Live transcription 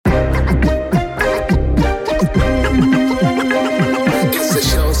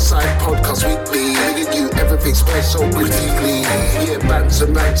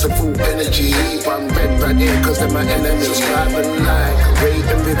So full energy, I'm red right here cause they're my enemies. Subscribe and like, rate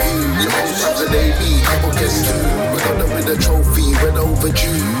and review. Your whole times a day, couple guests too. We got them with a trophy, well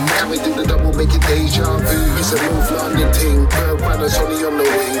overdue. Can we do the double, make it deja vu? It's a North London thing, Bird Brothers only on the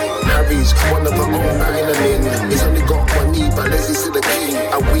wing. Harry's one of our own, Ireland. He's only got one knee, but Leslie's to the king.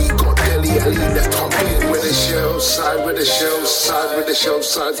 And we got Deli Ali, that's top in. Where the shell side, where the shell side, where the shell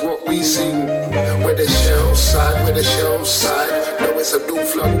side's what we sing. Where the shell side, where the shell side. No, it's a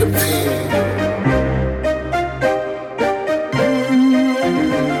North London thing.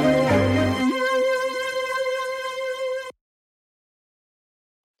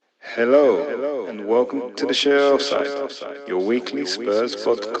 Hello, and welcome to the Shelf Side, your weekly Spurs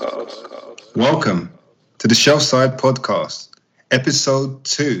podcast. Welcome to the Shelf Side podcast, episode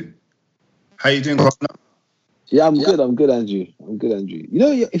 2. How you doing, partner? Yeah, I'm good, Andrew. You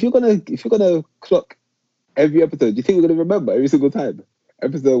know, if you're gonna clock every episode, do you think we're gonna remember every single time?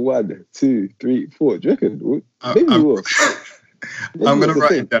 Episode 1, 2, 3, 4. Do you reckon? Maybe we will. I'm gonna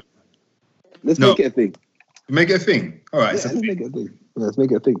write it down. Let's make it a thing. Make it a thing. All right. Yeah, let's make it a thing. Let's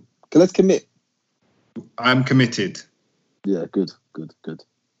make it a thing. Okay, let's commit. I'm committed. Yeah, good.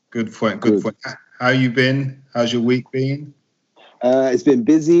 Good point. How you been? How's your week been? It's been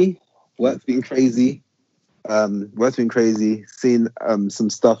busy. Work's been crazy. Seen some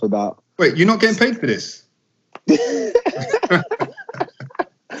stuff about. Wait, you're not getting paid for this?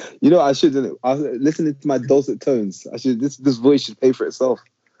 You know, I shouldn't. I was listening to my dulcet tones. I should. This voice should pay for itself.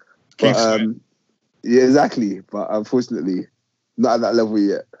 But, yeah, exactly. But unfortunately, not at that level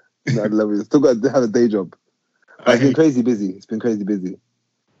yet. Still got to have a day job. But it's been crazy busy.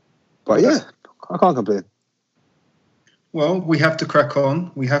 But yeah, I can't complain. Well, we have to crack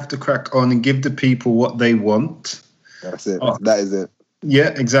on. And give the people what they want. That's it. That is it. Yeah,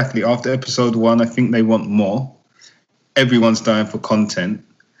 exactly. After episode 1, I think they want more. Everyone's dying for content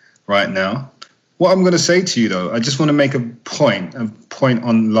right now. What I'm going to say to you, though, I just want to make a point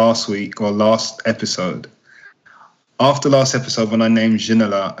on last week or last episode. After last episode, when I named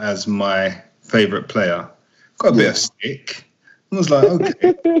Ginola as my favourite player, got a bit of stick. I was like,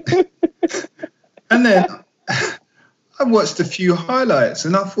 okay. And then I watched a few highlights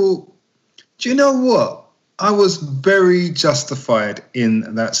and I thought, do you know what? I was very justified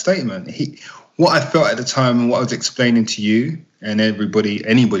in that statement. What I felt at the time and what I was explaining to you and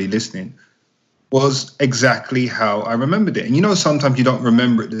anybody listening was exactly how I remembered it. And you know, sometimes you don't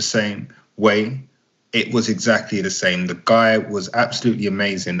remember it the same way. It was exactly the same. The guy was absolutely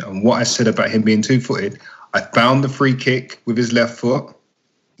amazing. And what I said about him being two-footed, I found the free kick with his left foot.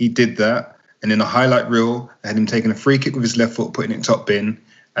 He did that. And in a highlight reel, I had him taking a free kick with his left foot, putting it top bin,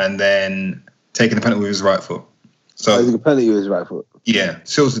 and then taking a penalty with his right foot. So a penalty with his right foot? Yeah,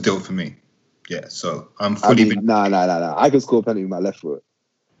 seals the deal for me. Yeah, so I'm fully... No. I can score a penalty with my left foot.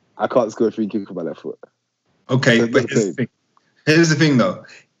 I can't score a free kick with my left foot. Okay, so but here's the thing, though.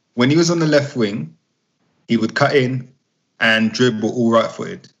 When he was on the left wing, he would cut in and dribble all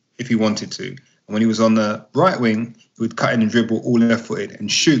right-footed if he wanted to. And when he was on the right wing, he would cut in and dribble all left-footed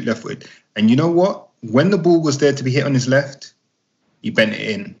and shoot left-footed. And you know what? When the ball was there to be hit on his left, he bent it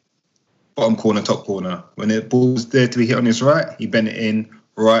in. Bottom corner, top corner. When the ball was there to be hit on his right, he bent it in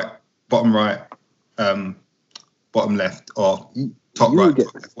right, bottom left, or top right,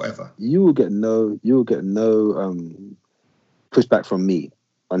 whatever. You will get no pushback from me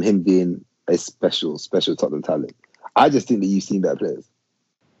on him being a special Tottenham talent. I just think that you've seen better players.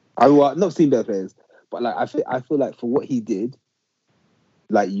 I've not seen better players, but like I feel like for what he did,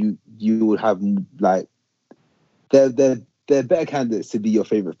 like you would have like they're better candidates to be your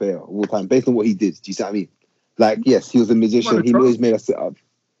favorite player of all time based on what he did. Do you see what I mean? Like, yes, he was a magician. He always made us sit up.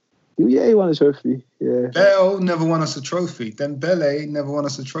 Yeah, he won a trophy. Yeah. Bell never won us a trophy. Dembele never won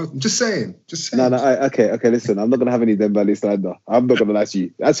us a trophy. Just saying. No. Okay. Listen, I'm not gonna have any Dembele slander. I'm not gonna lie to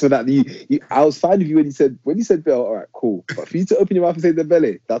you. As for that, I was fine with you when you said Bell. All right, cool. But for you to open your mouth and say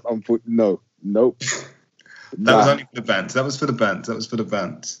Dembele, that's unfortunate. Nope. That was only for the bants. That was for the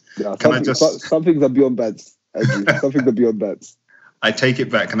bants. Yeah, some things are beyond bants. Some things are beyond bants. I take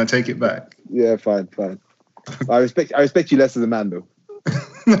it back. Can I take it back? Yeah, fine. I respect you less as a man, though.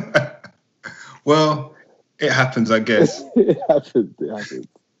 Well, it happens, I guess. It happens.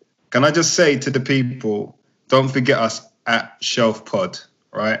 Can I just say to the people, don't forget us at Shelf Pod,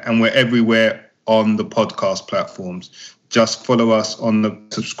 right? And we're everywhere on the podcast platforms. Just follow us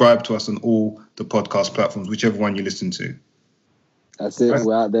subscribe to us on all the podcast platforms, whichever one you listen to. That's it. Right.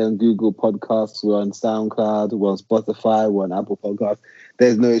 We're out there on Google Podcasts. We're on SoundCloud. We're on Spotify. We're on Apple Podcasts.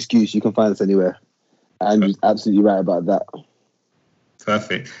 There's no excuse. You can find us anywhere. And you're absolutely right about that.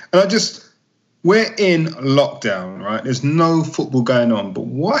 Perfect. And we're in lockdown, right? There's no football going on, but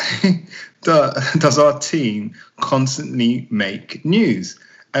why does our team constantly make news?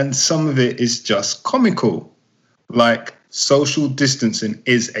 And some of it is just comical. Like, social distancing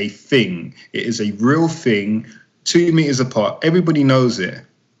is a thing. It is a real thing, 2 meters apart. Everybody knows it.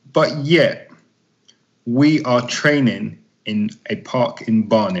 But yet, we are training in a park in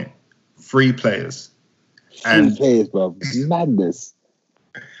Barnet. 3 players. Three players, bro. Madness.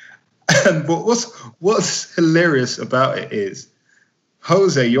 And what's hilarious about it is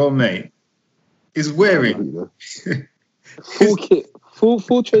Jose, your mate, is wearing full kit,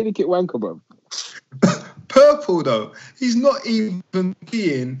 full training kit wanker, bro. Purple though. He's not even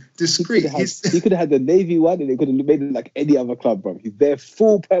being discreet. He could have had the navy one, and it could have made it like any other club, bro. He's there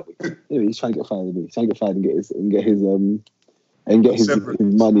full purple. Anyway, he's trying to get fired. He's trying to get fired and get his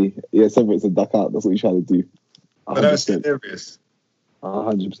money. Yeah, severance and duck out. That's what he's trying to do. 100%. But that's hilarious.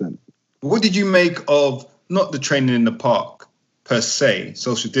 100%. What did you make of not the training in the park per se,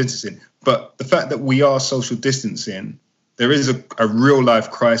 social distancing, but the fact that we are social distancing? There is a real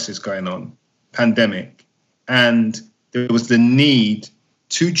life crisis going on, pandemic, and there was the need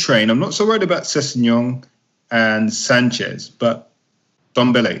to train. I'm not so worried about Sessegnon and Sanchez, but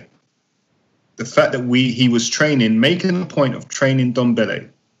Ndombele. The fact that he was training, making a point of training Ndombele.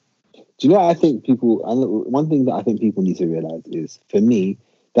 Do you know what I think one thing that I think people need to realize is, for me,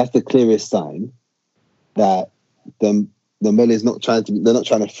 that's the clearest sign that Ndombele is they're not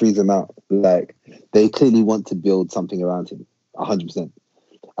trying to freeze him out. Like, they clearly want to build something around him, 100%.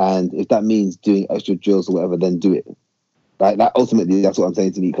 And if that means doing extra drills or whatever, then do it. Like, that ultimately, that's what I'm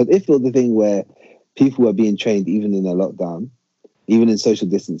saying to me. Because if it was the thing where people were being trained even in a lockdown, even in social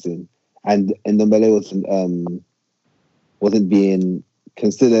distancing, and Ndombele wasn't being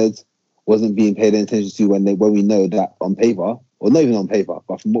considered, wasn't being paid attention to when we know that on paper, or not even on paper,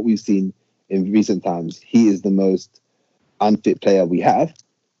 but from what we've seen in recent times, he is the most unfit player we have,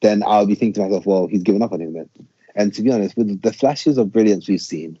 then I'll be thinking to myself, well, he's given up on him then. And to be honest, with the flashes of brilliance we've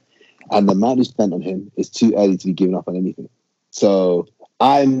seen and the amount we spent on him, it's too early to be giving up on anything. So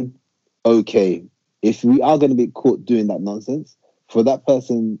I'm okay. If we are going to be caught doing that nonsense, for that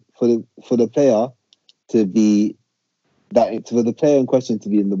person, for the player to be that, for the player in question to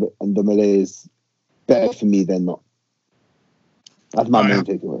be in the Malay is better for me than not. That's my main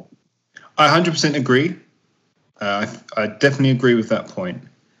takeaway. I 100% agree. I definitely agree with that point.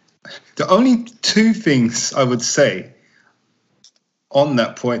 The only 2 things I would say on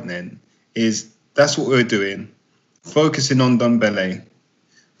that point then is that's what we're doing, focusing on Ndombele.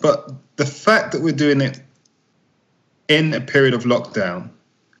 But the fact that we're doing it in a period of lockdown,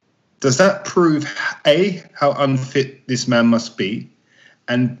 does that prove A, how unfit this man must be,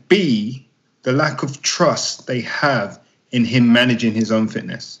 and B, the lack of trust they have in him managing his own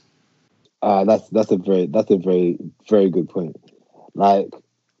fitness? That's a very, very good point. Like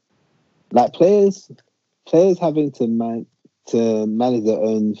players having to manage their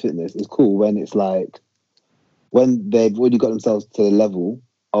own fitness is cool when it's like when they've already got themselves to the level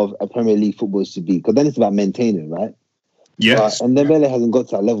of a Premier League footballer should be, because then it's about maintaining, right? Yes. And Ndombele hasn't got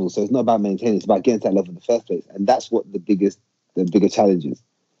to that level, so it's not about maintaining, it's about getting to that level in the first place. And that's what the bigger challenge is.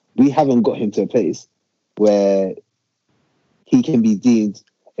 We haven't got him to a place where he can be deemed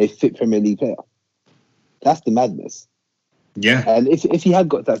a fit Premier League player. That's the madness. Yeah. And if he had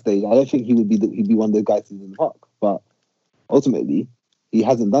got to that stage, I don't think he'd be one of the guys in the park. But ultimately, he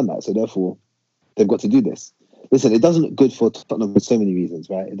hasn't done that. So therefore, they've got to do this. Listen, it doesn't look good for Tottenham for so many reasons,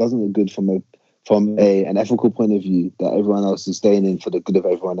 right? It doesn't look good from an ethical point of view that everyone else is staying in for the good of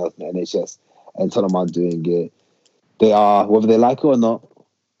everyone else in the NHS, and Tottenham are doing it. They are, whether they like it or not,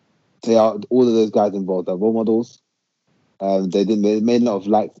 they are, all of those guys involved are role models. They may not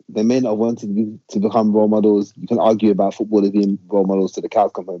have wanted to become role models. You can argue about footballers being role models to the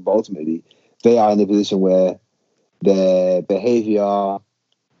cows come home, but ultimately they are in a position where their behaviour,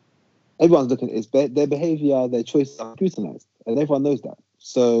 everyone's looking at their behaviour, their choices are scrutinised, and everyone knows that.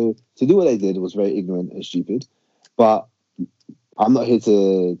 So to do what they did was very ignorant and stupid. But I'm not here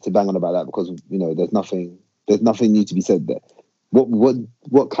to bang on about that, because there's nothing new to be said there.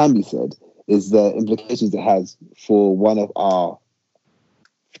 What can be said is the implications it has for one of our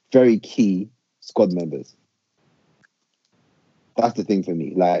very key squad members. That's the thing for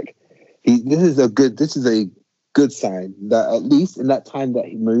me. Like, this is a good sign that at least in that time that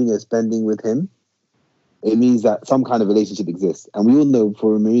Mourinho is spending with him, it means that some kind of relationship exists. And we all know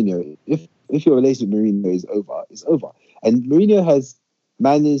for Mourinho, if your relationship with Mourinho is over, it's over. And Mourinho has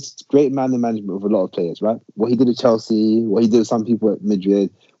managed great man management with a lot of players, right? What he did at Chelsea, what he did with some people at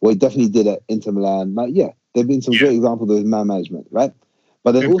Madrid, what he definitely did at Inter Milan. Like, yeah, there have been some great examples of his man management, right?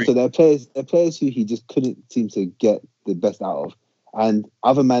 But then Agreed. also there are players who he just couldn't seem to get the best out of, and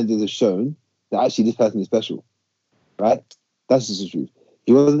other managers have shown that actually this person is special, right? That's just the truth.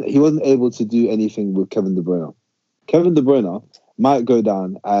 He wasn't able to do anything with Kevin De Bruyne. Kevin De Bruyne might go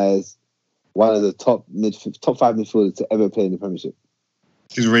down as one of the top 5 midfielders to ever play in the Premiership.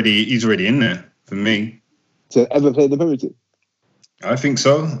 He's already in there for me. To ever play in the Premiership. I think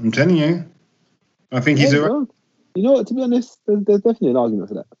so. I'm telling you. I think he's alright. Well, you know what? To be honest, there's definitely an argument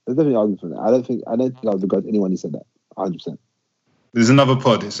for that. I don't think I would begrudge anyone who said that. 100%. There's another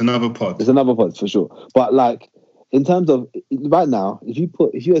pod. It's another pod. It's another pod for sure. But like in terms of right now, if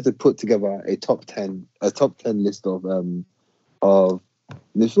you had to put together a top 10 list of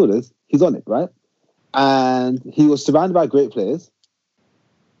midfielders, he's on it, right? And he was surrounded by great players.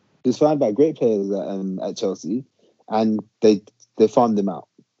 He was surrounded by great players at Chelsea, and they farmed him out.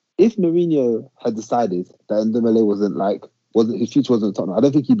 If Mourinho had decided that Ndombele his future wasn't at Tottenham, I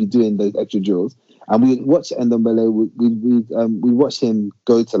don't think he'd be doing those extra drills. And we watch Ndombele, we watch him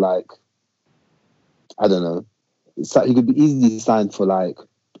go to like, I don't know, it's like he could be easily signed for like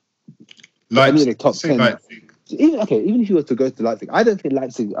any of the top 10. Leipzig. Even if he was to go to Leipzig, I don't think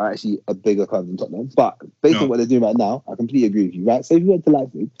Leipzig are actually a bigger club than Tottenham. But based on what they're doing right now, I completely agree with you, right? So if he went to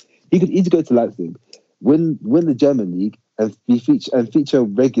Leipzig, he could easily go to Leipzig, win the German league, and feature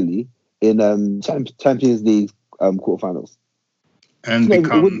regularly in Champions League quarterfinals. And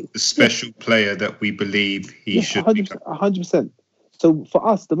become the special player that we believe he should be. 100%. So for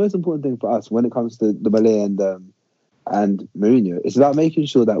us, the most important thing for us when it comes to the Malay and Mourinho is about making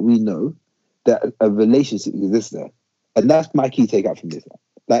sure that we know that a relationship exists there. And that's my key takeout from this.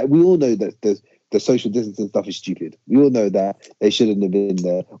 Like, we all know that the social distancing stuff is stupid. We all know that they shouldn't have been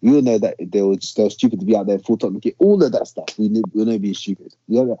there. We all know that they were stupid to be out there full Tottenham kit. All of that stuff, we know being stupid.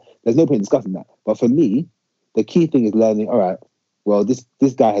 There's no point in discussing that. But for me, the key thing is learning, all right, well, this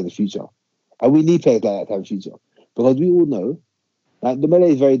guy has a future. And we need players like that to have a future. Because we all know that Dembele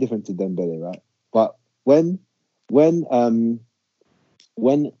is very different to Dembele, right? But when Dembele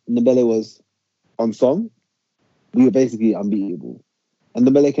was on song, we were basically unbeatable. And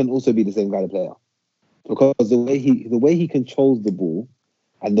Dembele can also be the same kind of player. Because the way he controls the ball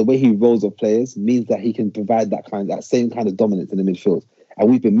and the way he rolls off players means that he can provide that same kind of dominance in the midfield. And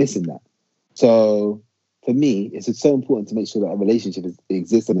we've been missing that. So for me, it's so important to make sure that a relationship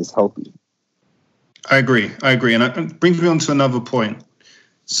exists and is healthy. I agree. And it brings me on to another point.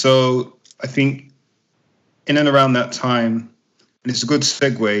 So I think in and around that time, and it's a good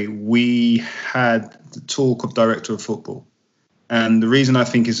segue, we had the talk of director of football. And the reason I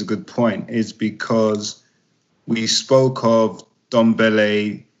think it's a good point is because we spoke of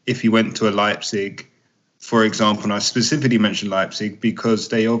Ndombele if he went to a Leipzig, for example, and I specifically mentioned Leipzig because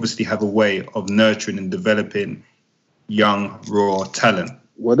they obviously have a way of nurturing and developing young, raw talent.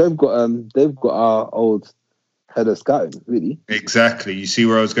 Well, they've got our old head of scouting, really. Exactly. You see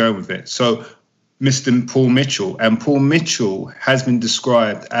where I was going with it. So, Mr. Paul Mitchell, and Paul Mitchell has been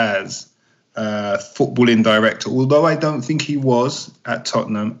described as footballing director, although I don't think he was at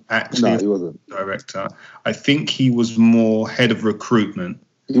Tottenham actually. No, he wasn't director. I think he was more head of recruitment.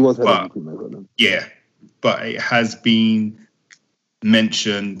 He was head of recruitment. Yeah, but it has been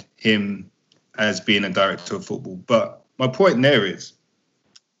mentioned him as being a director of football. But my point there is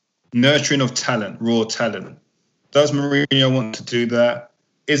nurturing of talent, raw talent. Does Mourinho want to do that?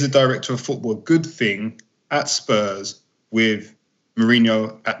 Is a director of football a good thing at Spurs with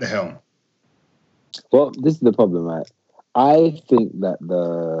Mourinho at the helm? Well, this is the problem, right? I think that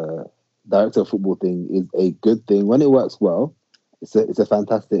the director of football thing is a good thing. When it works well, it's a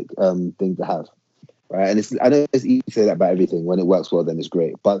fantastic thing to have, right? And I know it's easy to say that about everything. When it works well, then it's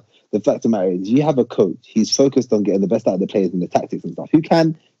great. But the fact of the matter is, you have a coach. He's focused on getting the best out of the players and the tactics and stuff. Who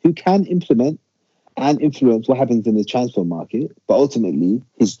can implement and influence what happens in the transfer market. But ultimately,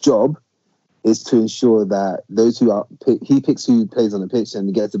 his job is to ensure that he picks who plays on the pitch and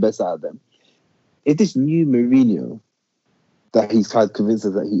he gets the best out of them. If this new Mourinho that he's tried to convince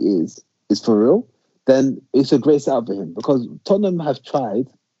us that he is for real, then it's a great setup for him, because Tottenham have tried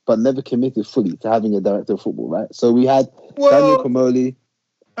but never committed fully to having a director of football, right? So we had Daniel Comoli.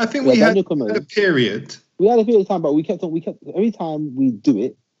 I think we had a period. We had a period of time, but we kept every time we do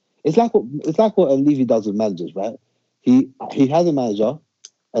it, it's like what Levy does with managers, right? He has a manager,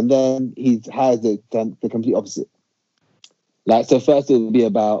 and then he has the complete opposite. Like, so first it will be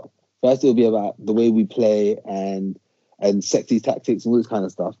about the way we play and sexy tactics and all this kind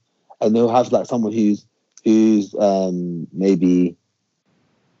of stuff, and they'll have like someone who's maybe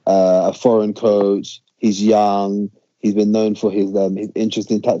a foreign coach. He's young. He's been known for his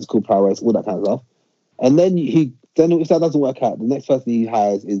interesting tactical prowess, all that kind of stuff. And then he then if that doesn't work out, the next person he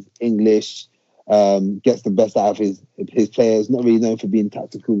hires is English, gets the best out of his players, not really known for being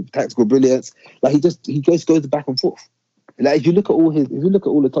tactical brilliance. Like he just goes back and forth. Like if you look at all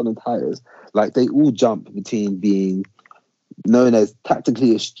the Tottenham hires, like they all jump between being known as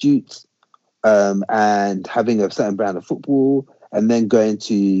tactically astute, and having a certain brand of football, and then going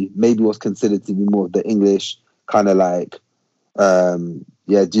to maybe what's considered to be more of the English kind of like,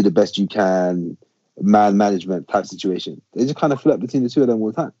 do the best you can, man management type situation. They just kind of flip between the two of them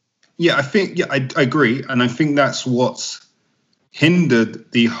all the time. Yeah, I agree. And I think that's what's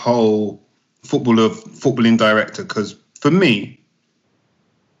hindered the whole footballing director. Because for me,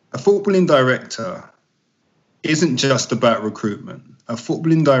 a footballing director isn't just about recruitment. A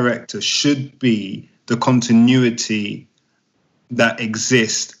footballing director should be the continuity that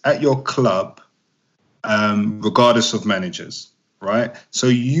exists at your club, regardless of managers, right? So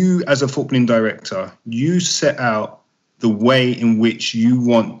you, as a footballing director, you set out the way in which you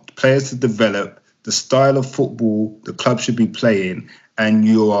want players to develop, the style of football the club should be playing, and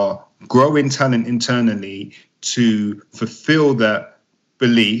you are growing talent internally to fulfill that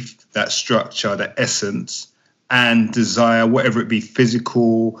belief, that structure, that essence, and desire, whatever it be,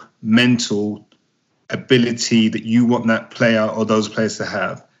 physical, mental ability that you want that player or those players to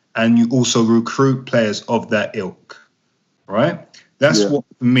have. And you also recruit players of that ilk, right? That's what,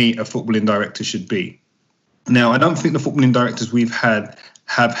 for me, a footballing director should be. Now, I don't think the footballing directors we've had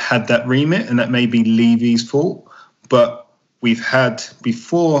have had that remit, and that may be Levy's fault, but we've had,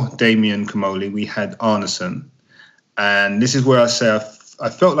 before Damien Comolli, we had Arneson. And this is where I say I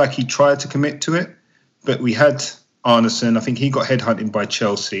felt like he tried to commit to it, but we had Arneson. I think he got headhunted by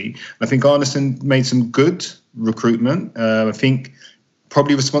Chelsea. I think Arneson made some good recruitment. I think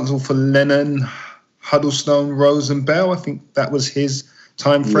probably responsible for Lennon, Huddlestone, Rose and Bell. I think that was his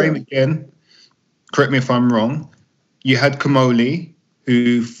time frame. Again, correct me if I'm wrong. You had Comolli,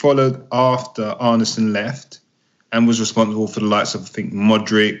 who followed after Arneson left and was responsible for the likes of, I think,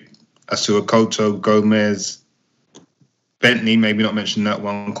 Modric, Asuakoto, Gomez, Bentley, maybe not mention that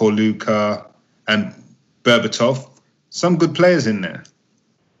one, Corluka, and Berbatov. Some good players in there,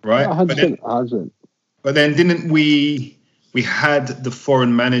 right? 100%. But then didn't we had the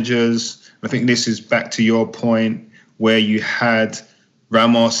foreign managers. I think this is back to your point where you had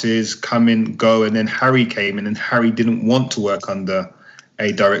Ramos's come in, go, and then Harry came in, and Harry didn't want to work under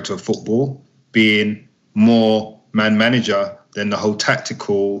a director of football, being more manager than the whole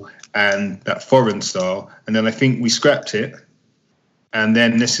tactical and that foreign style. And then I think we scrapped it. And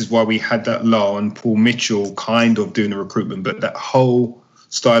then this is why we had that lull and Paul Mitchell kind of doing the recruitment. But that whole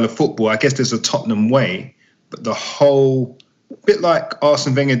style of football, I guess there's a Tottenham way, but the whole, bit like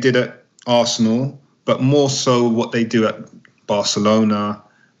Arsene Wenger did at Arsenal, but more so what they do at Barcelona,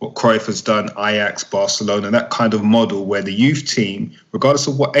 what Cruyff has done, Ajax, Barcelona, that kind of model where the youth team, regardless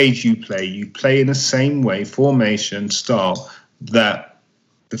of what age you play in the same way, formation, style, that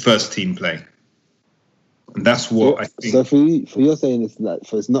the first team play. And that's what I think. So for you're saying it's like,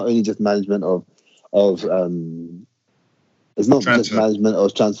 so it's not only just management of it's not transfer. Just management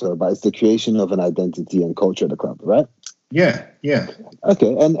of transfer, but it's the creation of an identity and culture of the club, right? Yeah.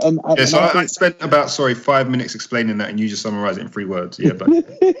 Okay, I spent about 5 minutes explaining that, and you just summarise it in 3 words. Yeah, but.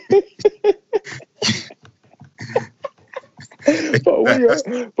 But what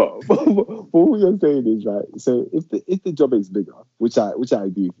you're saying is, right, so if the job is bigger, which I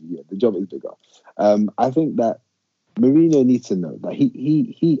agree with you, the job is bigger. I think that Mourinho needs to know that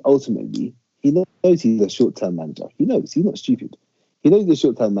he ultimately, he knows he's a short-term manager. He knows, he's not stupid. He knows he's a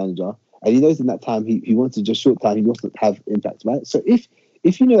short-term manager, and he knows in that time he wants to just short-term, he wants to have impact, right? So if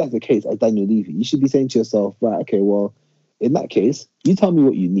you know that's the case as Daniel Levy, you should be saying to yourself, right, okay, well, in that case, you tell me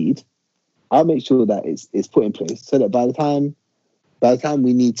what you need. I'll make sure that it's put in place so that by the time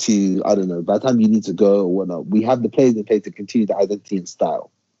we need to, I don't know, by the time you need to go or whatnot, we have the players in place to continue the identity and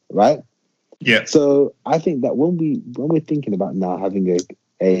style, right? Yeah. So I think that when we're thinking about now having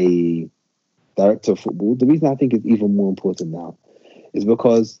a director of football, the reason I think it's even more important now is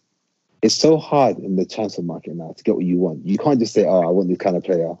because it's so hard in the transfer market now to get what you want. You can't just say, oh, I want this kind of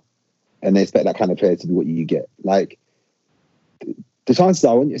player, and then expect that kind of player to be what you get. Like, the chances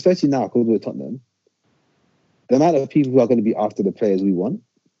are, especially now, because we're Tottenham, the amount of people who are going to be after the players we want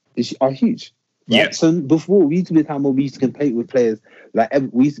are huge. Right? Yeah. So before, we used to be a time where we used to compete with players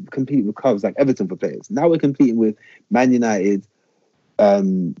we used to compete with clubs like Everton for players. Now we're competing with Man United,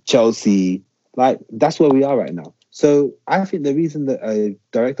 Chelsea. Like, that's where we are right now. So I think the reason that a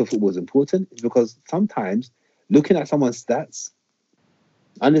director of football is important is because sometimes looking at someone's stats,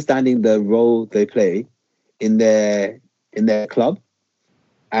 understanding the role they play in their club,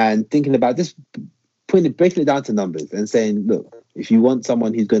 and thinking about just breaking it down to numbers and saying, look, if you want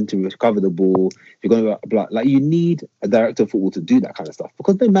someone who's going to recover the ball, if you're going to like, you need a director of football to do that kind of stuff,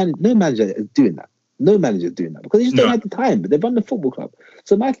 because no manager is doing that. No manager is doing that because they just don't have the time. But they run the football club.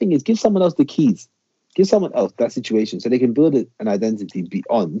 So my thing is, give someone else the keys. Give someone else that situation so they can build an identity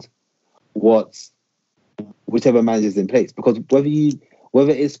beyond whichever manager's in place. Because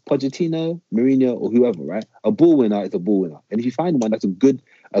whether it's Pochettino, Mourinho, or whoever, right? A ball winner is a ball winner. And if you find one that's a good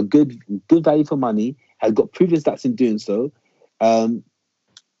value for money, has got previous stats in doing so,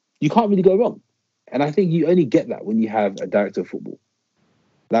 you can't really go wrong. And I think you only get that when you have a director of football.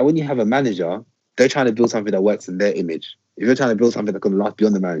 Like when you have a manager, they're trying to build something that works in their image. If you're trying to build something that's going to last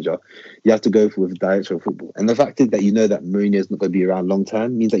beyond the manager, you have to go for a director of football. And the fact is that you know that Mourinho is not going to be around long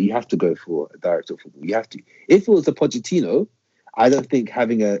term means that you have to go for a director of football. You have to. If it was a Pochettino, I don't think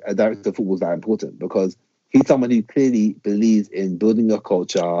having a director of football is that important because he's someone who clearly believes in building a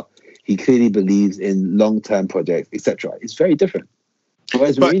culture. He clearly believes in long-term projects, etc. It's very different.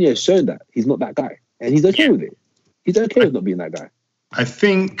 Whereas Mourinho has shown that he's not that guy. And he's okay with it. He's okay with not being that guy. I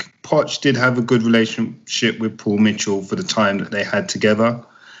think Poch did have a good relationship with Paul Mitchell for the time that they had together.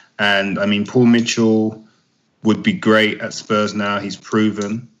 And, I mean, Paul Mitchell would be great at Spurs now. He's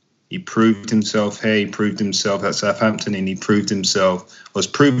proven. He proved himself here. He proved himself at Southampton. And he proved himself, was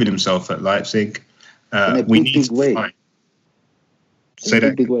proving himself at Leipzig. We need to way. find. Say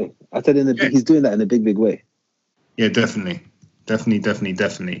that. Big way. I said he's doing that in a big way. Yeah, definitely.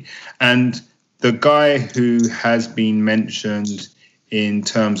 Definitely. And the guy who has been mentioned in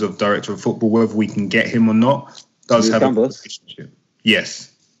terms of director of football, whether we can get him or not, does have a relationship.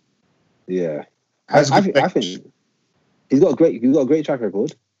 Yes. Yeah. I think he's got a great track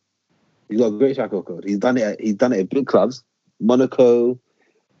record. He's done it at big clubs. Monaco.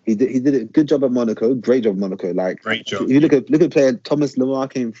 He did a good job at Monaco. Great job at Monaco. Great job. If you look at player, Thomas Lemar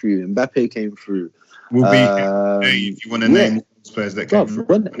came through. Mbappe came through. Will be if you want to name players that came through.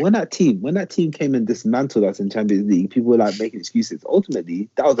 When that team came and dismantled us in Champions League, people were like making excuses. Ultimately,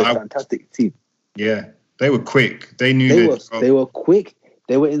 that was a fantastic team. Yeah, they were quick. They knew they were quick.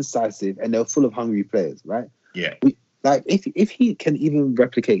 They were incisive, and they were full of hungry players. Right? Yeah. If he can even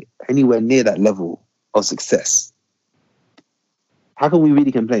replicate anywhere near that level of success, how can we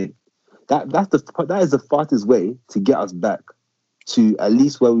really complain? That is the fastest way to get us back to at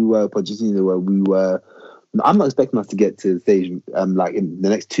least where we were, Pochettino, where we were. I'm not expecting us to get to the stage like in the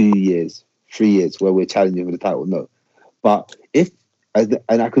next 2 years, 3 years, where we're challenging for the title. No, but if an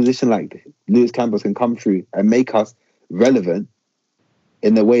acquisition like Lewis Campbell can come through and make us relevant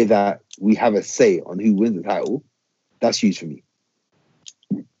in the way that we have a say on who wins the title, that's huge for me.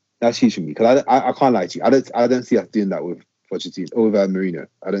 That's huge for me because I can't lie to you. I don't see us doing that with Pochettino or with Mourinho.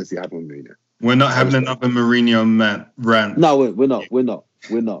 I don't see it happening with Mourinho. We're not having another Mourinho rant. No, we're not.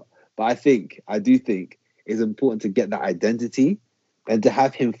 But I do think it's important to get that identity and to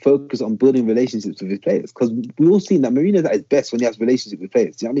have him focus on building relationships with his players. Because we all seen that Mourinho's at his best when he has relationships with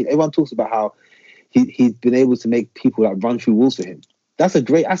players. Do you know what I mean? Everyone talks about how he's been able to make people like run through walls for him. That's a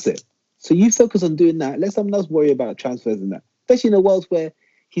great asset. So you focus on doing that. Let someone else worry about transfers and that. Especially in a world where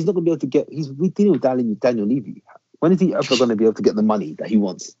he's not going to be able to get... We're dealing with Daniel Levy. When is he ever going to be able to get the money that he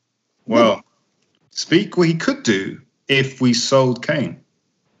wants? Well, speak what he could do if we sold Kane.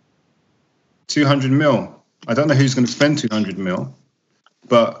 200 mil. I don't know who's going to spend 200 mil,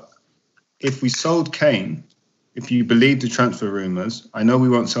 but if we sold Kane, if you believe the transfer rumours, I know we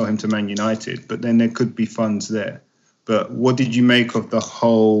won't sell him to Man United, but then there could be funds there. But what did you make of the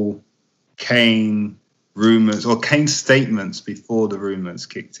whole Kane rumours or Kane statements before the rumours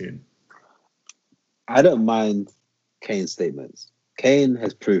kicked in? I don't mind Kane's statements. Kane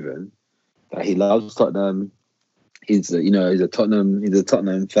has proven that he loves Tottenham. He's a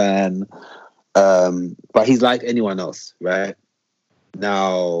Tottenham fan. But he's like anyone else, right?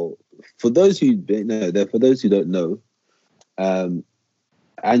 Now, for those who don't know,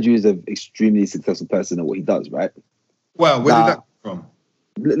 Andrew is an extremely successful person at what he does, right? Well, where did that come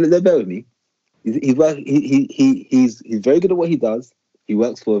from? Bear with me. He's very good at what he does. He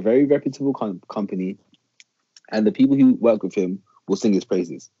works for a very reputable company, and the people who work with him will sing his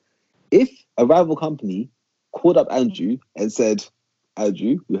praises. If a rival company called up Andrew and said,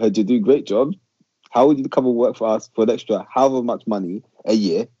 Andrew, we heard you do a great job. How would you come and work for us for an extra however much money a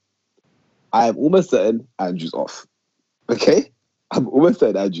year? I am almost certain Andrew's off. Okay? I'm almost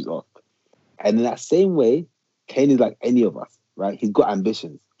certain Andrew's off. And in that same way, Kane is like any of us, right? He's got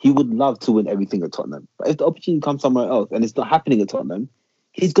ambitions. He would love to win everything at Tottenham. But if the opportunity comes somewhere else and it's not happening at Tottenham,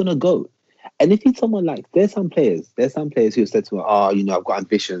 he's going to go. And if he's someone like, there's some players who have said to him, I've got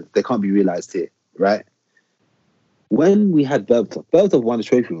ambitions. They can't be realised here, right? when we had Berbatov won a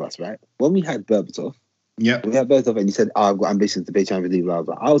trophy with us, right? When we had Berbatov, Yep. and he said, I've got ambitions to play Champions League, blah,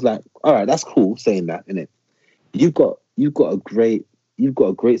 blah. I was like, all right, that's cool saying that, innit? You've got a great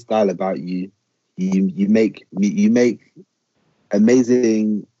style about you. You make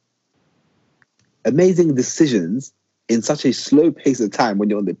amazing decisions in such a slow pace of time when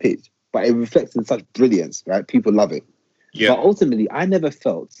you're on the pitch, but it reflects in such brilliance, right? People love it. Yeah. But ultimately, I never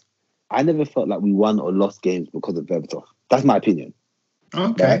felt like we won or lost games because of Berbatov. That's my opinion.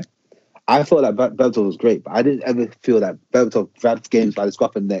 Okay. Right? I thought that Berbatov was great, but I didn't ever feel that Berbatov grabbed games by the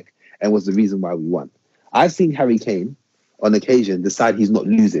scruff of the neck and was the reason why we won. I've seen Harry Kane, on occasion, decide he's not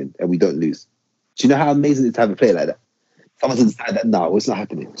losing and we don't lose. Do you know how amazing it is to have a player like that? Someone to decide that, no, it's not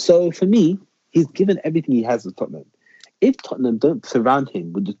happening. So for me, he's given everything he has to Tottenham. If Tottenham don't surround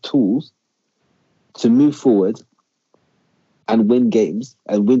him with the tools to move forward and win games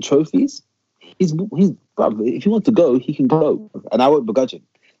and win trophies, if he wants to go, he can go, and I won't begrudge him.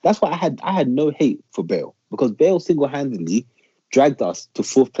 That's why I had no hate for Bale, because Bale single-handedly dragged us to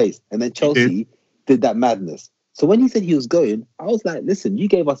 4th place, and then Chelsea did that madness. So when he said he was going, I was like, listen, you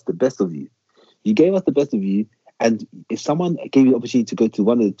gave us the best of you. And if someone gave you the opportunity to go to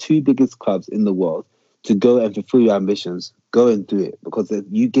one of the 2 biggest clubs in the world to go and fulfill your ambitions, go and do it, because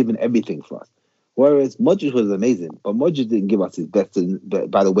you've given everything for us. Whereas Modric was amazing, but Modric didn't give us his best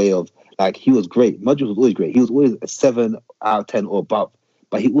by the way of, like, he was great. Modric was always great. He was always a 7 out of 10 or above,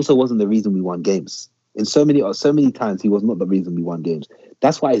 but he also wasn't the reason we won games. In so many times, he was not the reason we won games.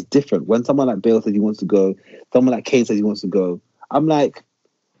 That's why it's different. When someone like Bale says he wants to go, someone like Kane says he wants to go, I'm like,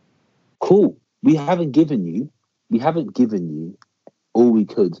 cool. We haven't given you all we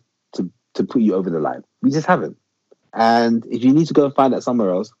could to put you over the line. We just haven't. And if you need to go and find that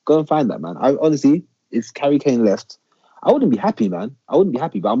somewhere else, go and find that, man. I honestly, if Harry Kane left, I wouldn't be happy, man. I wouldn't be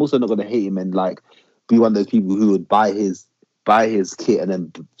happy, but I'm also not going to hate him and like be one of those people who would buy his kit and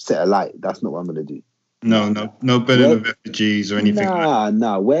then set a light. That's not what I'm going to do. No burning of effigies or anything.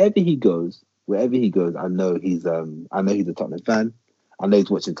 Nah. Wherever he goes, I know he's a Tottenham fan. I know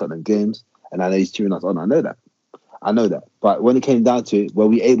he's watching Tottenham games, and I know he's cheering us on. I know that. But when it came down to it, were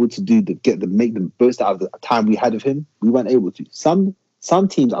we able to make the most out of the time we had with him? We weren't able to. Some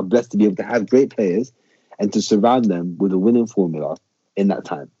teams are blessed to be able to have great players and to surround them with a winning formula in that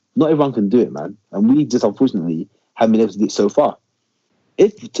time. Not everyone can do it, man. And we just unfortunately haven't been able to do it so far.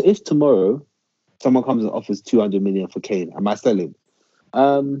 If tomorrow someone comes and offers 200 million for Kane, am I selling?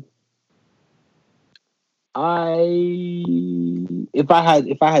 If I had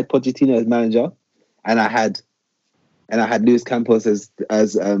Pochettino as manager, and I had Luis Campos as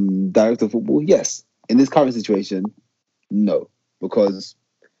director of football, yes. In this current situation, no, because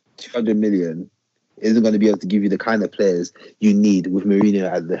 200 million isn't going to be able to give you the kind of players you need with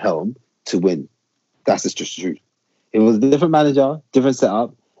Mourinho at the helm to win. That's just true. If it was a different manager, different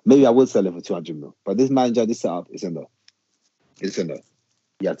setup, maybe I would sell it for 200 mil. But this manager, this setup, it's a no. It's a no.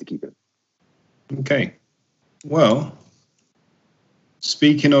 You have to keep it. Okay. Well,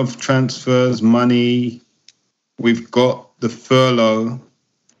 speaking of transfers, money, we've got the furlough.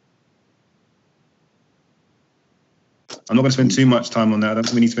 I'm not going to spend too much time on that. I don't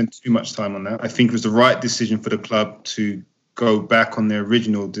think we need to spend too much time on that. I think it was the right decision for the club to go back on their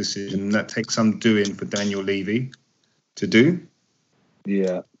original decision. That takes some doing for Daniel Levy to do.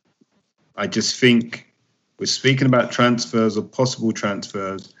 Yeah. I just think we're speaking about transfers or possible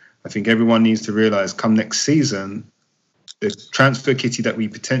transfers. I think everyone needs to realise come next season, the transfer kitty that we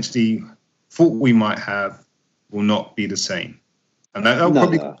potentially thought we might have will not be the same. And that'll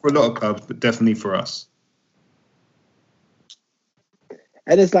probably be for a lot of clubs, but definitely for us.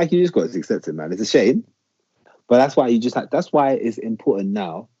 And it's like you just got to accept it, man. It's a shame. But that's why that's why it's important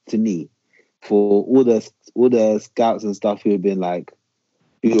now to me for all the scouts and stuff who have been like,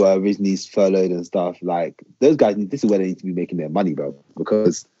 who are originally furloughed and stuff, like those guys, this is where they need to be making their money, bro.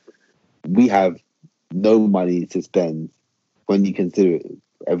 Because we have no money to spend when you consider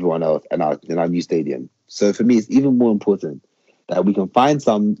everyone else in our new stadium. So for me, it's even more important that we can find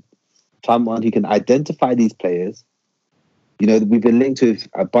someone who can identify these players. You know, we've been linked with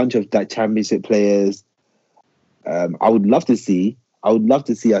a bunch of that championship players. I would love to see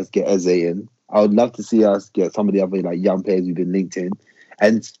us get Eze in. I would love to see us get some of the other like young players we've been linked in,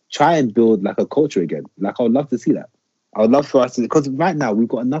 and try and build like a culture again. Like I would love to see that. I would love for us to, because right now we've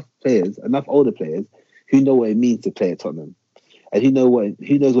got enough older players who know what it means to play at Tottenham, and who knows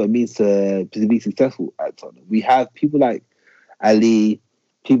what it means to be successful at Tottenham. We have people like Ali,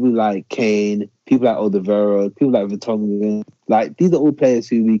 people like Kane, people like Alderweireld, people like Vertonghen. Like these are all players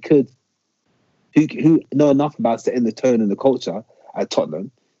who know enough about setting the tone and the culture at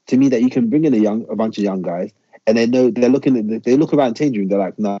Tottenham to me that you can bring in a bunch of young guys and they know they look around the changing room. They're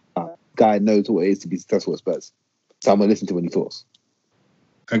like, nah, guy knows what it is to be successful at Spurs. So I'm gonna listen to when he talks.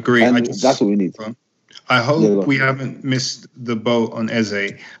 Agree. And that's what we need. I hope we haven't missed the boat on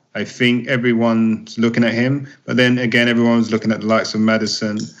Eze. I think everyone's looking at him, but then again, everyone's looking at the likes of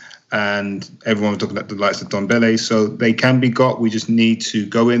Maddison, and everyone's looking at the likes of Dombele. So they can be got. We just need to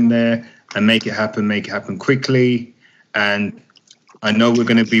go in there and make it happen quickly. And I know we're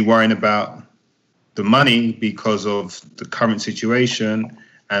going to be worrying about the money because of the current situation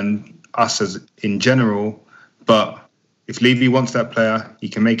and us as in general. But if Levy wants that player, he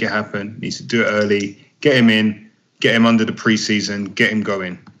can make it happen. Needs to do it early, get him in, get him under the preseason, get him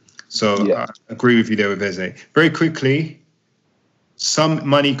going. So I agree with you there with Eze. Very quickly, some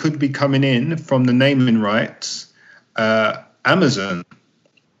money could be coming in from the naming rights, Amazon.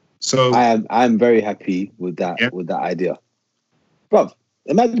 So I'm very happy with that idea, bruv.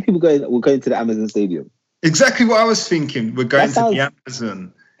 Imagine people going to the Amazon Stadium. Exactly what I was thinking. We're going to the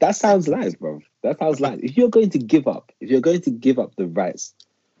Amazon. That sounds nice, bro. That sounds nice. If you're going to give up the rights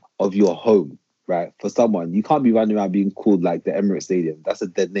of your home, right, for someone, you can't be running around being called like the Emirates Stadium. That's a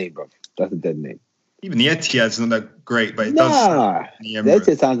dead name, bro. That's a dead name. Even the Etihad's not that great, but it does. The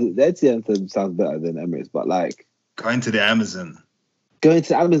Etihad sounds better than Emirates, but like going to the Amazon. Going to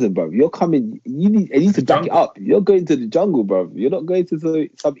the Amazon, bro. You're coming. You need to back it up. You're going to the jungle, bro. You're not going to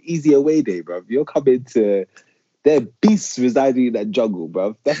some easy away day, bro. You're coming to. There are beasts residing in that jungle,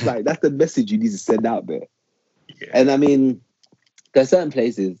 bro. That's the message you need to send out there. Yeah. And I mean, there are certain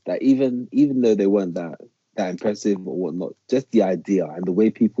places that even though they weren't that impressive or whatnot, just the idea and the way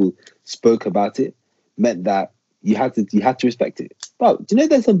people spoke about it meant that you had to respect it. But do you know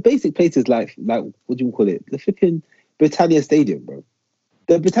there's some basic places like what do you call it? The flipping Britannia Stadium, bro.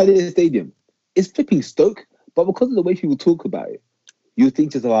 The Britannia Stadium is flipping Stoke, but because of the way people talk about it, you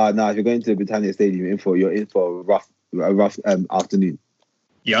think to yourself, if you're going to the Britannia Stadium, you're in for a rough afternoon.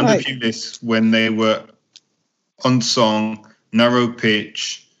 Yeah, under Pulis, when they were on song, narrow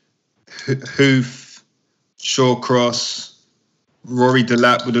pitch, hoof, Shawcross, Rory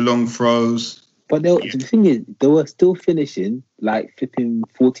Delap with the long throws. But the thing is, they were still finishing like flipping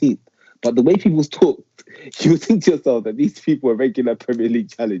 14th. But the way people talk, you think to yourself that these people are regular Premier League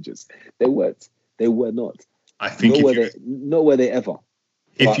challengers. They weren't. They were not. I think not were they ever.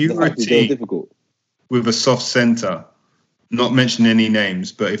 If you were a team with a soft centre, not mentioning any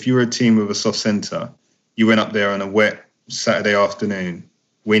names, but if you were a team with a soft centre, you went up there on a wet Saturday afternoon,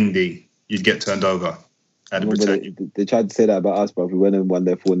 windy, you'd get turned over. They tried to say that about us, but we went and won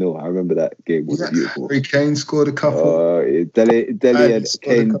there 4-0. I remember that game was beautiful. Harry Kane scored a couple. Dele and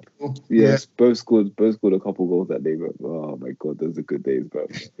Kane, yes, both scored a couple goals that day, bro. Oh my god, those are good days, bro.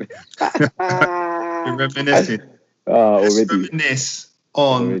 You're reminiscing. Already. Reminisce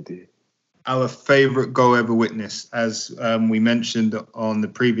on our favourite goal ever witnessed. As we mentioned on the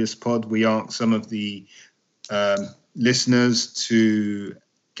previous pod, we asked some of the listeners to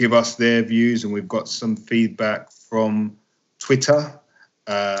give us their views, and we've got some feedback from Twitter.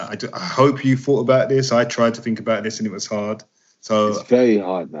 I hope you thought about this. I tried to think about this and it was hard. So it's very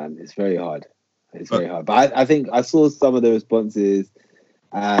hard, man. It's very hard. Very hard. But I think I saw some of the responses,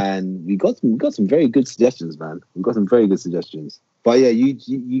 and we got some very good suggestions, man. We got some very good suggestions. But yeah,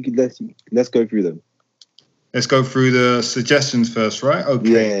 you could let's go through them. Let's go through the suggestions first, right?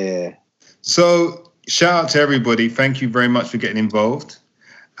 Okay. Yeah. So shout out to everybody. Thank you very much for getting involved.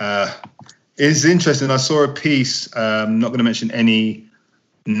 It's interesting. I saw a piece, not going to mention any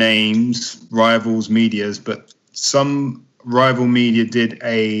names, rivals, medias, but some rival media did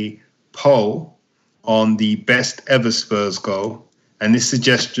a poll on the best ever Spurs goal. And this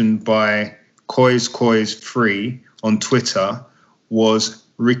suggestion by Kois 3 on Twitter was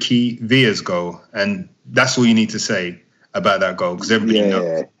Ricky Villa's goal. And that's all you need to say about that goal, because everybody knows.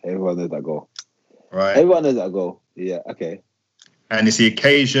 Yeah, everyone knows that goal. Right. Everyone knows that goal. Yeah, okay. And it's the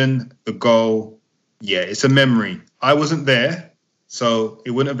occasion, the goal. Yeah, it's a memory. I wasn't there, so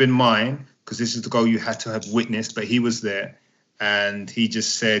it wouldn't have been mine, because this is the goal you had to have witnessed, but he was there. And he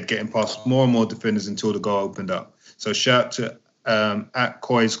just said getting past more and more defenders until the goal opened up. So shout out to at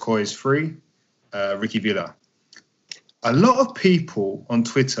Kois 3, Ricky Villa. A lot of people on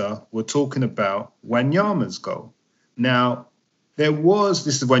Twitter were talking about Wanyama's goal. Now, this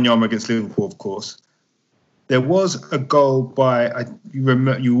is Wanyama against Liverpool, of course. There was a goal by,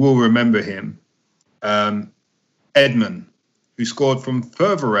 you will remember him, Edmund, who scored from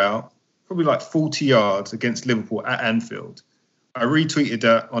further out, probably like 40 yards against Liverpool at Anfield. I retweeted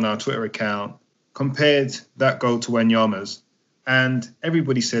that on our Twitter account, compared that goal to Wanyama's, and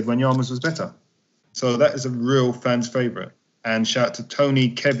everybody said Wanyama's was better. So that is a real fan's favourite. And shout out to Tony,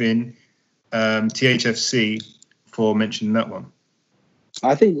 Kevin, THFC for mentioning that one.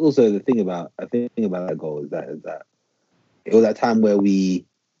 I think also the thing about that goal is that it was that time where we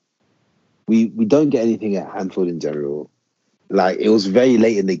don't get anything at Anfield in general. Like, it was very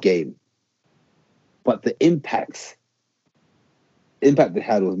late in the game, but the impact they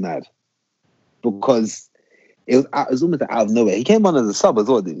had was mad, because it was almost out of nowhere. He came on as a sub as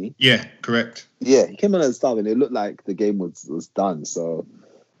well, didn't he? Yeah, correct. Yeah, he came on as a sub, and it looked like the game was done. So,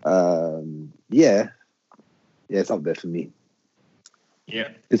 it's up there for me. Yeah,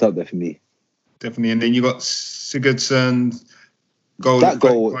 it's up there for me. Definitely. And then you got Sigurdsson's goal. That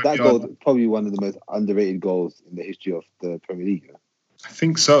goal is probably one of the most underrated goals in the history of the Premier League. I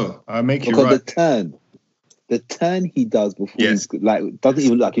think so. I make you right. Because the turn he does before he's like, doesn't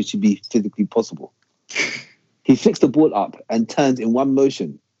even look like it should be physically possible. He flicks the ball up and turns in one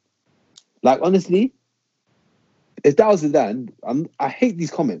motion. Like, honestly, if that was Zidane, I hate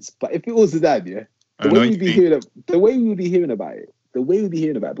these comments, but if it was Zidane, the way we'd be hearing about it,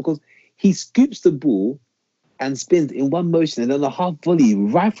 because he scoops the ball and spins in one motion, and then a half volley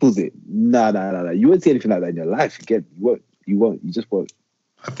rifles it. No. You won't see anything like that in your life again. You won't. You just won't.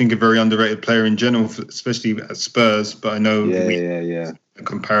 I think a very underrated player in general, especially at Spurs, but I know the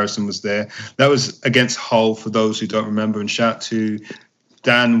comparison was there. That was against Hull, for those who don't remember, and shout out to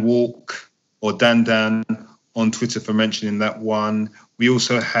Dan Walk or Dan on Twitter for mentioning that one. We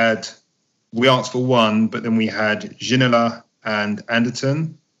also we asked for one, but then we had Ginola and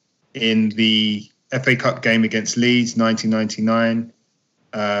Anderton in the FA Cup game against Leeds, 1999.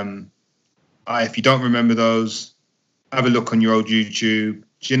 If you don't remember those, have a look on your old YouTube.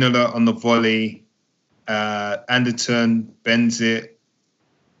 Ginola on the volley, Anderton bends it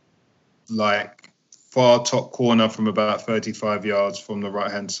like far top corner from about 35 yards from the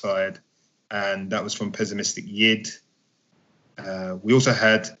right-hand side. And that was from Pessimistic Yid. We also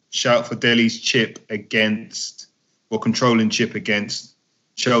had shout for Dele's controlling chip against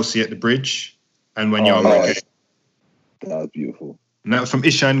Chelsea at the Bridge. And when you're that was beautiful. And that was from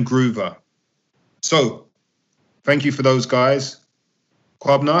Ishan Groover. So, thank you for those guys.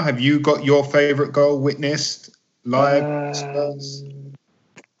 Kwabna, have you got your favourite goal witnessed live?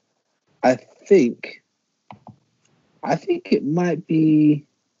 I think it might be.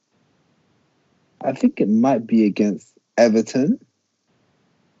 I think it might be against Everton.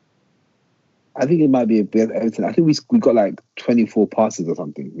 I think we got like 24 passes or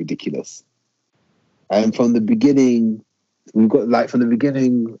something ridiculous. And from the beginning, we passed it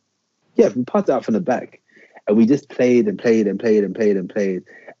out from the back. And we just played. And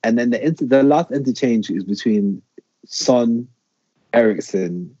then the last interchange is between Son,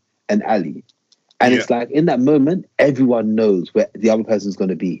 Eriksen, and Ali. And it's like, in that moment, everyone knows where the other person's going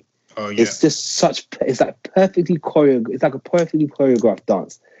to be. Oh, yeah. It's just it's like a perfectly choreographed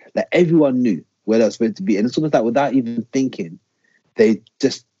dance. Like, everyone knew where they were supposed to be. And it's almost like, without even thinking, it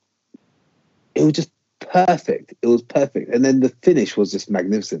was just perfect. It was perfect. And then the finish was just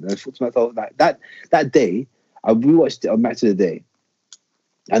magnificent. And I thought to myself, like, that day, I rewatched it on Match of the Day,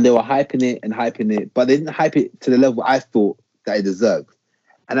 and they were hyping it, but they didn't hype it to the level I thought that it deserved.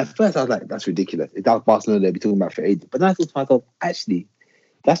 And at first I was like, that's ridiculous. If that was Barcelona, they'd be talking about for ages. But then I thought to myself, actually,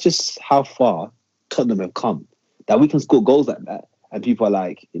 that's just how far Tottenham have come. That we can score goals like that, and people are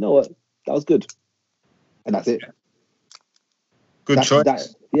like, you know what, that was good. And that's it. Good choice. That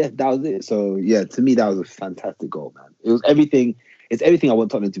was it. So, to me, that was a fantastic goal, man. It was everything. It's everything I want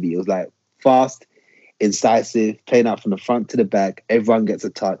Tottenham to be. It was like fast, incisive, playing out from the front to the back. Everyone gets a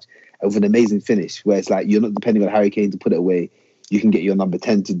touch, and with an amazing finish where it's like, you're not depending on Harry Kane to put it away. You can get your number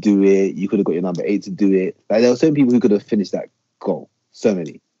 10 to do it. You could have got your number 8 to do it. Like, there were so many people who could have finished that goal. So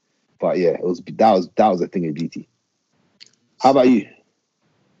many. But that was a thing of beauty. How about you?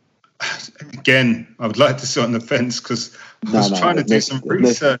 Again, I would like to sit on the fence because I was trying to do some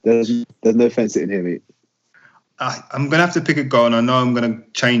research. There's no fence sitting here, mate. I'm going to have to pick a goal, and I know I'm going to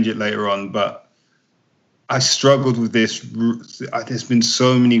change it later on, but I struggled with this. There's been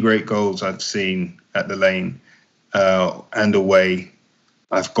so many great goals I've seen at the Lane and away.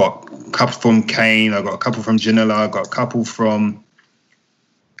 I've got a couple from Kane, I've got a couple from Ginola, I've got a couple from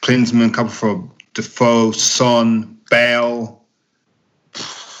Klinsmann, a couple from Defoe, Son, Bale.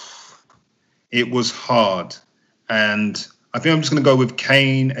 It was hard. And I think I'm just going to go with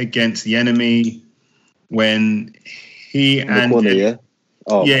Kane against the enemy when he and...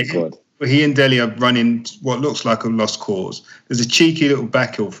 my God. He and Dele are running what looks like a lost cause. There's a cheeky little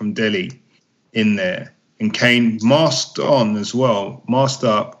back heel from Dele in there. And Kane masked on as well. Masked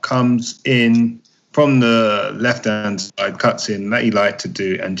up, comes in from the left-hand side, cuts in, that he liked to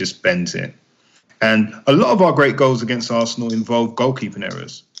do, and just bends it. And a lot of our great goals against Arsenal involve goalkeeping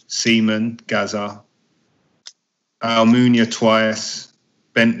errors. Seaman, Gaza, Almunia twice,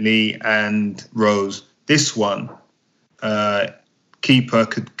 Bentley and Rose. This one, keeper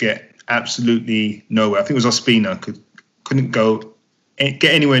could get absolutely nowhere. I think it was Ospina, couldn't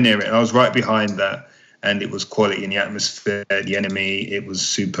get anywhere near it. I was right behind that, and it was quality in the atmosphere, the enemy. It was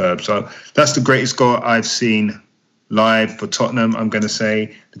superb. So that's the greatest goal I've seen live for Tottenham. I'm going to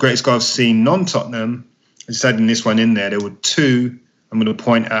say the greatest goal I've seen non-Tottenham. I just adding this one in there. There were two. I'm going to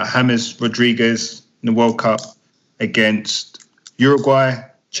point out James Rodriguez in the World Cup against Uruguay,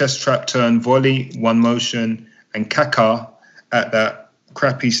 chest trap turn volley, one motion, and Kaká at that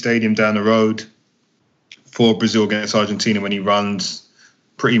crappy stadium down the road for Brazil against Argentina when he runs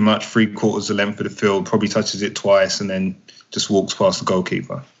pretty much 3/4 the length of the field, probably touches it twice and then just walks past the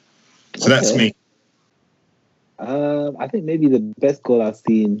goalkeeper. So that's me. I think maybe the best goal I've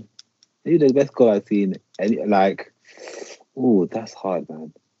seen, that's hard,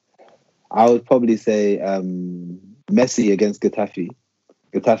 man. I would probably say Messi against Getafe.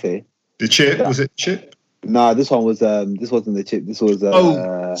 The chip, was it chip? No, this one was this wasn't the chip. This was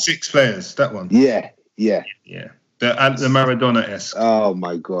 6 players, that one. Yeah. The Maradona-esque. Oh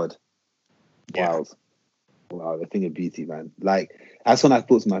my God. Yeah. Wow, the thing of beauty, man. Like, that's when I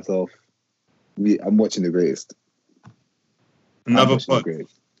thought to myself, I'm watching the greatest. Another pod.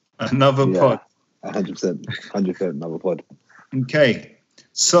 100%, another pod. Okay,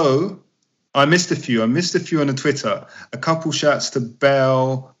 so I missed a few on the Twitter. A couple shouts to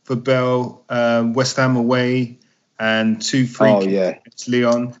Bell for West Ham away, and 2 free kicks against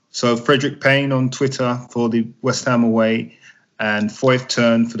Leon. So Frederick Payne on Twitter for the West Ham away, and Foyth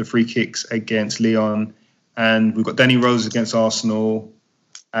Turn for the free kicks against Leon. And we've got Danny Rose against Arsenal,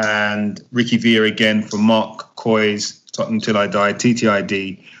 and Ricky Villa again for Mark Coy's Tottenham Till I Die,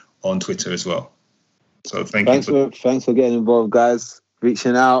 TTID on Twitter as well. So thanks for getting involved, guys.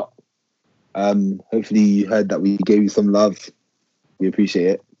 Reaching out. Hopefully you heard that we gave you some love. We appreciate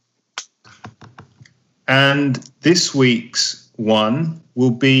it. And this week's one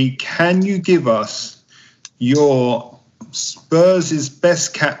will be, can you give us your Spurs'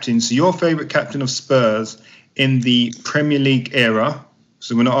 best captain, so your favourite captain of Spurs in the Premier League era?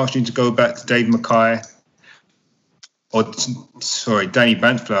 So we're not asking you to go back to Dave Mackay, Danny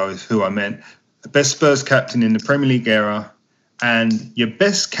Bantflower is who I meant. The best Spurs captain in the Premier League era, and your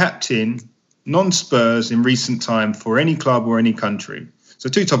best captain, non-Spurs, in recent time for any club or any country. So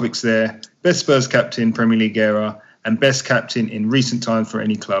 2 topics there: best Spurs captain, Premier League era, and best captain in recent times for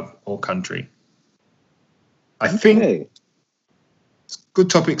any club or country. I think good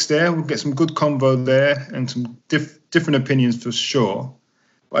topics there. We'll get some good convo there and some different opinions for sure.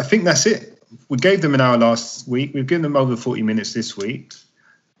 But I think that's it. We gave them an hour last week. We've given them over 40 minutes this week.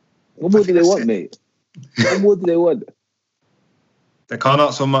 What more do they want, mate? What more do they want? They can't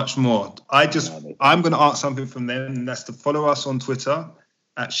ask for much more. I'm going to ask something from them, and that's to follow us on Twitter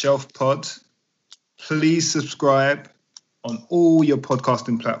 @ShelfPod. Please subscribe on all your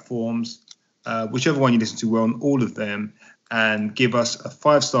podcasting platforms, whichever one you listen to. We're on all of them, and give us a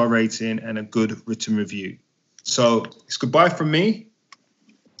 5-star rating and a good written review. So it's goodbye from me.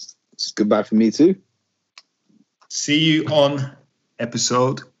 It's goodbye from me too. See you on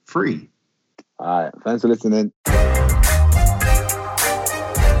episode 3. All right. Thanks for listening.